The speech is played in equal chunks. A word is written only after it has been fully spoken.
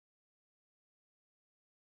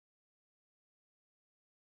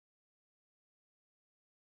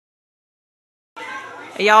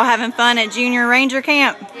Are y'all having fun at Junior Ranger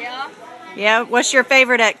Camp? Yeah. Yeah. What's your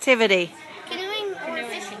favorite activity? Canoeing or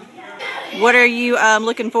fishing. What are you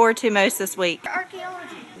looking forward to most this week?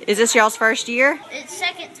 Archaeology. Is this y'all's first year? It's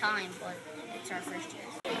second time, but it's our first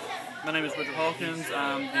year. My name is Richard Hawkins.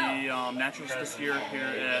 I'm the naturalist this year here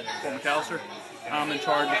at Fort McAllister. I'm in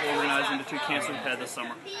charge of organizing the 2 camps we've had this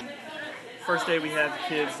summer. First day we have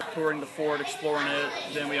kids touring the fort, exploring it.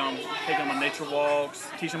 Then we take them on nature walks,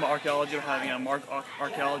 teach them about archaeology. We're having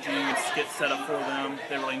archaeology and skits set up for them.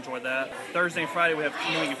 They really enjoy that. Thursday and Friday we have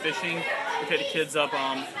canoeing and fishing. We take the kids up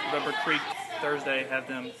River Creek. Thursday have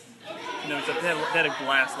them. They had a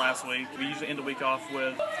blast last week. We usually end the week off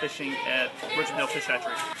with fishing at Richmond Hill Fish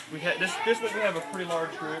Hatchery. We had this week we have a pretty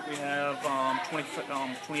large group. We have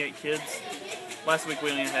 28 kids. Last week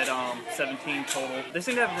we only had 17 total. They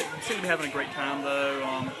seem to be having a great time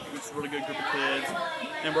though. It's a really good group of kids,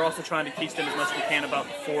 and we're also trying to teach them as much as we can about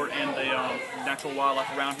the fort and the natural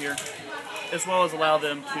wildlife around here, as well as allow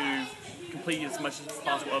them to complete as much as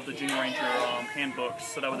possible of the Junior Ranger handbooks,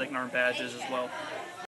 so that way they can earn badges as well.